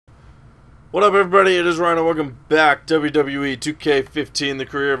What up, everybody? It is Rhino. Welcome back. WWE 2K15, the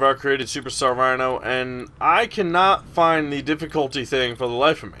career of our created superstar Rhino, and I cannot find the difficulty thing for the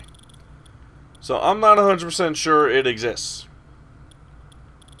life of me. So I'm not 100% sure it exists.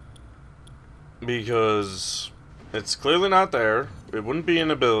 Because it's clearly not there. It wouldn't be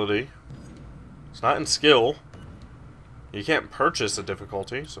in ability. It's not in skill. You can't purchase a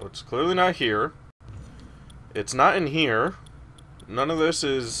difficulty, so it's clearly not here. It's not in here. None of this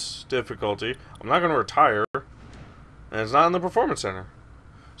is difficulty. I'm not going to retire. And it's not in the Performance Center.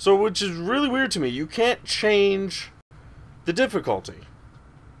 So, which is really weird to me. You can't change the difficulty.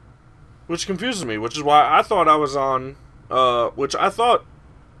 Which confuses me. Which is why I thought I was on... which I thought...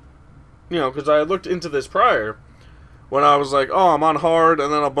 You know, because I had looked into this prior. When I was like, oh, I'm on hard.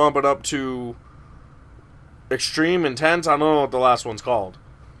 And then I'll bump it up to... Extreme, Intense. I don't know what the last one's called.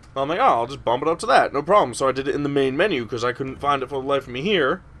 I'm like, oh, I'll just bump it up to that. No problem. So I did it in the main menu because I couldn't find it for the life of me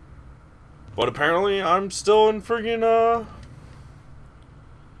here. But apparently I'm still in friggin',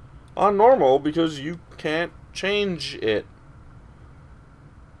 on normal because you can't change it.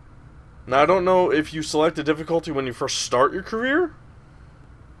 Now, I don't know if you select the difficulty when you first start your career.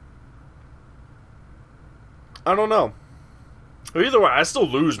 I don't know. But either way, I still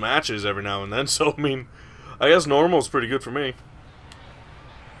lose matches every now and then. So, I mean, I guess normal is pretty good for me.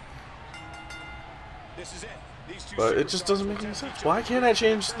 But it just doesn't make any sense. Why can't I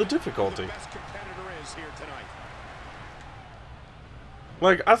change the difficulty?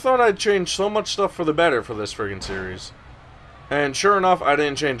 Like, I thought I'd change so much stuff for the better for this friggin' series. And sure enough, I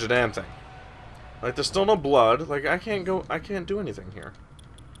didn't change a damn thing. Like, there's still no blood. Like, I can't do anything here.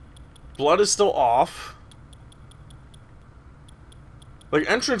 Blood is still off. Like,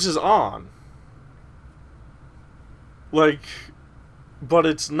 entrance is on. Like, but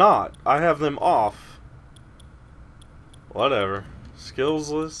it's not. I have them off. Whatever.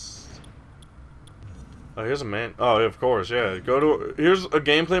 Skills list. Oh, here's a man. Oh, of course, yeah. Here's a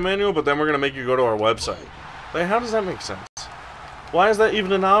gameplay manual, but then we're gonna make you go to our website. Like, how does that make sense? Why is that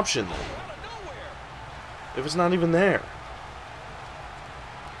even an option then? If it's not even there.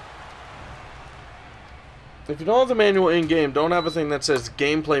 If you don't have the manual in game, don't have a thing that says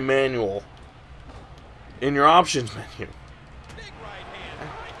gameplay manual in your options menu.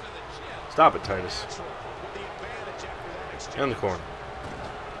 Stop it, Titus. In the corner.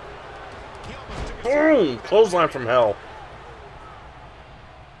 Boom! Clothesline from hell.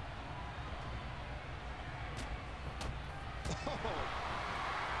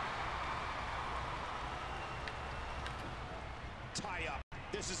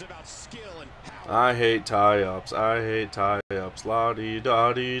 This is about skill and power. I hate tie-ups. I hate tie-ups.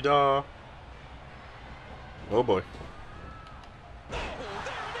 La-dee-da-dee-da. Oh boy.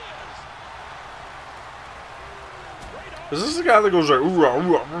 Is this the guy that goes like, ooh, ooh,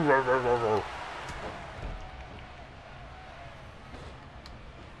 ooh, ooh, ooh.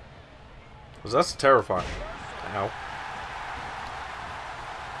 Because that's terrifying. Ow.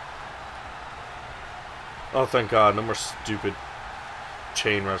 Oh, thank God. No more stupid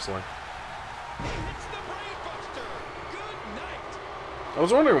chain wrestling. I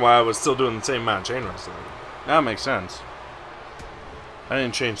was wondering why I was still doing the same amount of chain wrestling. That makes sense. I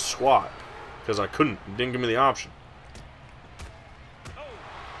didn't change squat. Because I couldn't. It didn't give me the option.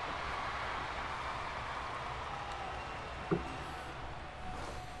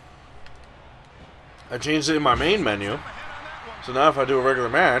 I changed it in my main menu, so now if I do a regular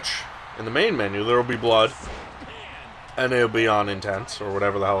match, in the main menu there will be blood, and it'll be on Intense, or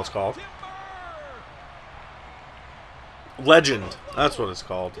whatever the hell it's called. Legend, that's what it's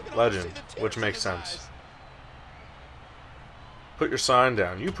called, Legend, which makes sense. Put your sign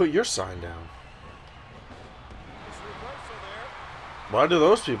down. You put your sign down. Why do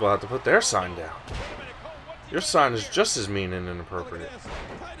those people have to put their sign down? Your sign is just as mean and inappropriate.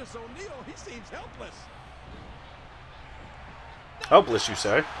 Helpless, you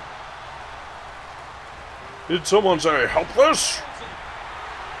say? Did someone say helpless?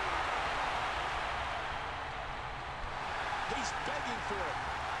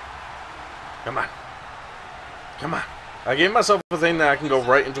 Come on. Come on. I gave myself a thing that I can go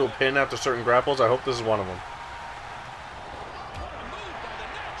right into a pin after certain grapples. I hope this is one of them.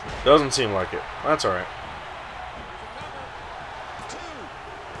 Doesn't seem like it. That's alright.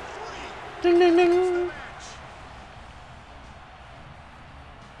 Ding, ding, ding.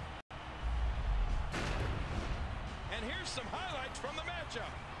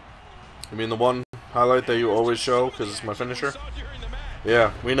 You mean the one highlight that you always show because it's my finisher?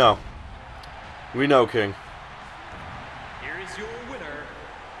 Yeah, we know. We know, King. Here is your winner,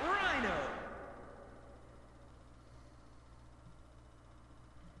 Rhino.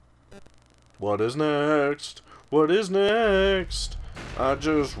 What is next? What is next? I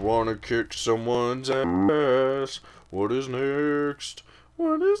just wanna kick someone's ass. What is next?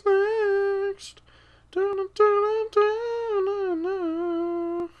 What is next?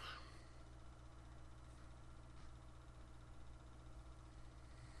 Dun-dun-dun-dun-dun-dun.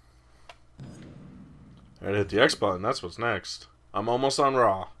 I gotta hit the X button. That's what's next. I'm almost on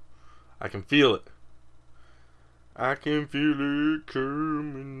Raw. I can feel it. I can feel it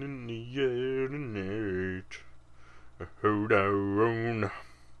coming in the air tonight. Hold on.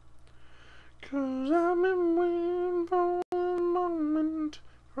 'Cause I've been waiting for a moment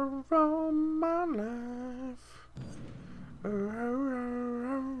for all my life. Hold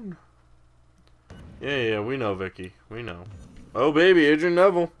on. Yeah, we know, Vicky. We know. Oh, baby, Adrian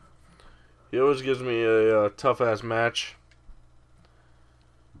Neville. He always gives me a tough-ass match.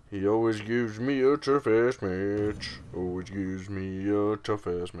 He always gives me a tough-ass match. Always gives me a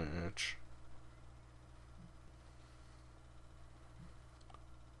tough-ass match.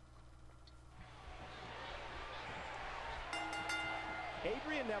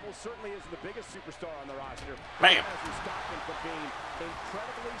 Adrian Neville certainly is the biggest superstar on the roster. Bam! Has he stopped him from being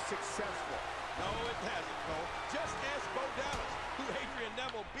incredibly successful? No, it hasn't, Cole. Just ask Bo Dallas, who Adrian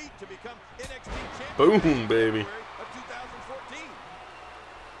Neville beat to become NXT champion. Boom, baby. Of 2014.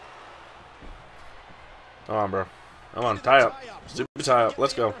 Come on, bro. Come on, tie up. Stupid tie up.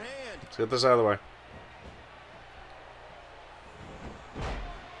 Let's go. Let's get this out of the way.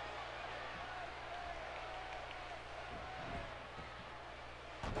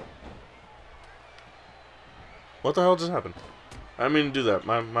 What the hell just happened? I didn't mean to do that.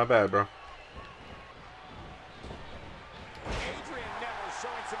 My bad, bro. Adrian Neville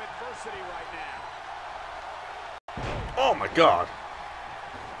showing some adversity right now. Oh my god.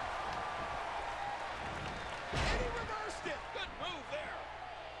 And he reversed it. Good move there.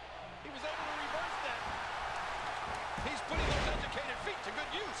 He was able to reverse that. He's putting those educated feet to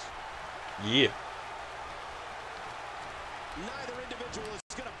good use. Yeah. Neither individual is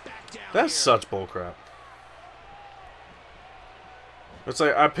going to back down. That's such bullcrap. It's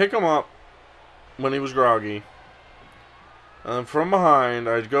like I pick him up when he was groggy, and then from behind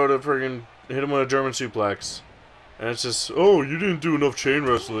I'd go to friggin' hit him with a German suplex, and it's just, oh, you didn't do enough chain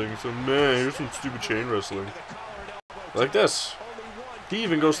wrestling, so man, here's some stupid chain wrestling. Like this. He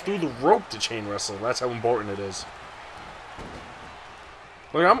even goes through the rope to chain wrestle. That's how important it is.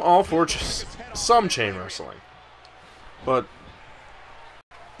 Like, I'm all for some chain wrestling, but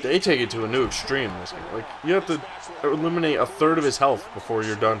they take it to a new extreme. Like, you have to eliminate a third of his health before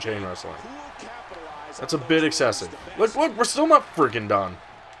you're done chain wrestling. That's a bit excessive. Look, we're still not freaking done.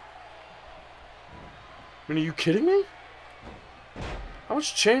 I mean, are you kidding me? How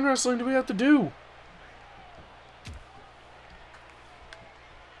much chain wrestling do we have to do?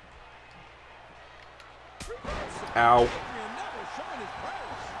 Ow.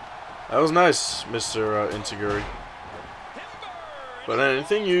 That was nice, Mr. Insiguri. But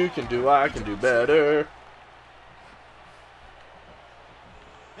anything you can do, I can do better.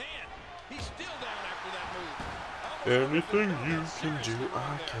 Man, he's still down after that move. Anything you can do,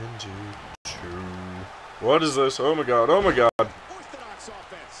 I can do too. What is this? Oh my god, oh my god. Orthodox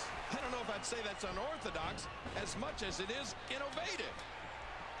offense. I don't know if I'd say that's unorthodox as much as it is innovative.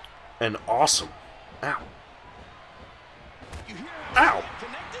 And awesome. Ow. You hear how Ow.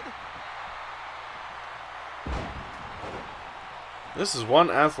 connected? This is one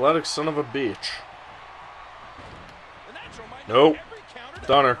athletic son of a bitch. The natural might Nope. make every counter to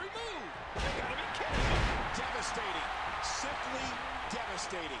Stunner. every move. You gotta be kidding me. Devastating. Simply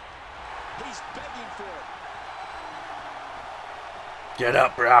devastating. He's begging for it. Get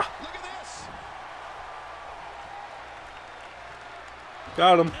up, brah. Look at this.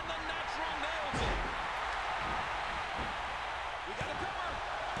 Got him. And the natural nails it. We got a cover.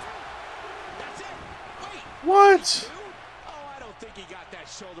 That's it. Wait. What? Oh, I don't think he got that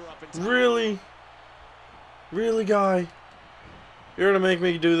shoulder up in time. Really? Really, guy? You're gonna make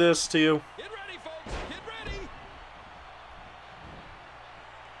me do this to you? Get ready, folks. Get ready.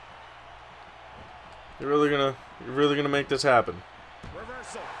 You're really gonna make this happen?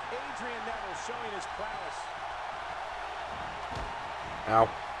 Reversal. Adrian Neville showing his prowess. Ow.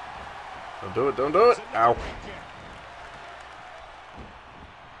 Don't do it, don't do it. Ow. And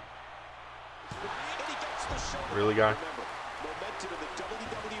he gets the shoulder. Really, guy? Remember, momentum in the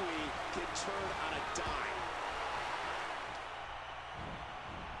WWE can turn on a dime.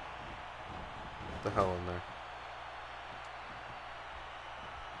 What the hell in there?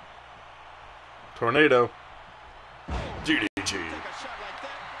 Tornado. DDG. Take a shot like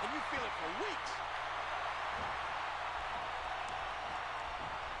that, and you feel it for weeks.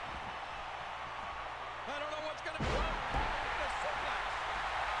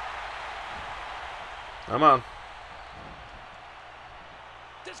 Come on.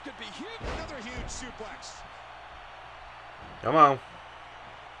 This could be huge. Another huge suplex. Come on.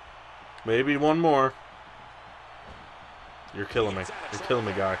 Maybe one more. You're killing me. You're killing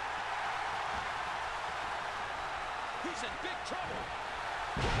me, guy. He's in big trouble.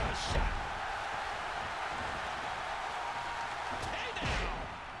 What a shot. Hey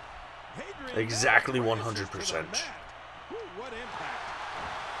now. Hadrian Exactly now 100%. raises to the mat. Ooh, what impact.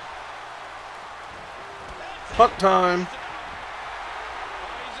 That's Punt it. time. Oh,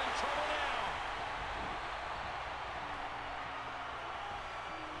 he's in trouble now.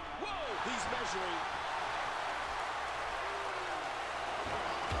 Whoa, He's measuring.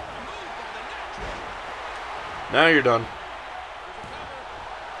 move by the natural. Now you're done. There's a cover.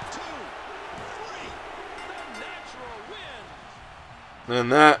 2, 3. The natural wins.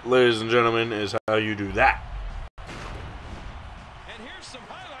 And that, ladies and gentlemen, is how you do that. And here's some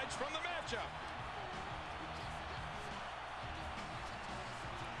highlights from the matchup.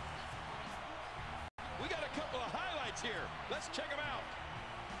 We got a couple of highlights here. Let's check them out.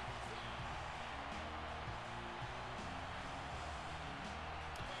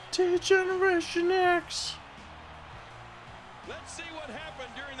 Generation X. Let's see what happened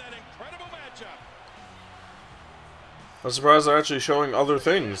during that incredible matchup. I'm surprised they're actually showing other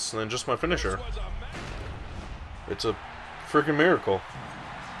things than just my finisher. This was a match. It's a freaking miracle.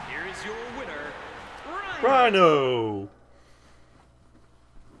 Here is your winner, Rhino!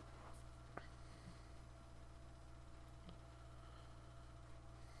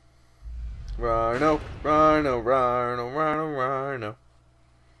 Rhino, Rhino, Rhino, Rhino, Rhino.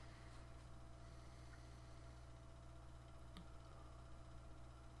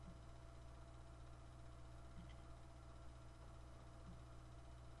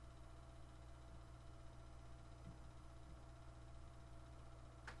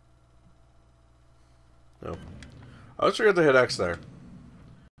 No. I always forget to hit X there. Am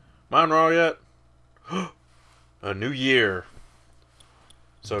I on Raw yet? A new year.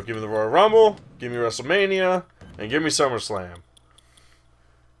 So give me the Royal Rumble, give me WrestleMania, and give me SummerSlam.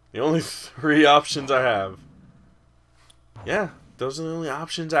 The only 3 options I have. Yeah, those are the only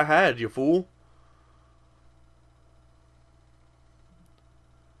options I had, you fool.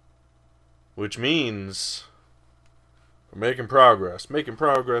 Which means we're making progress. Making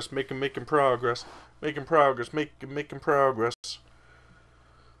progress, making progress. Making progress, making progress.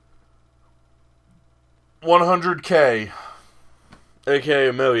 100K. AKA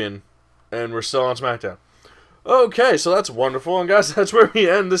a million. And we're still on SmackDown. Okay, so that's wonderful. And guys, that's where we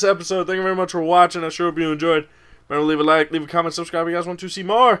end this episode. Thank you very much for watching. I sure hope you enjoyed. Remember to leave a like, leave a comment, subscribe if you guys want to see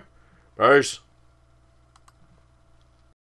more. Peace.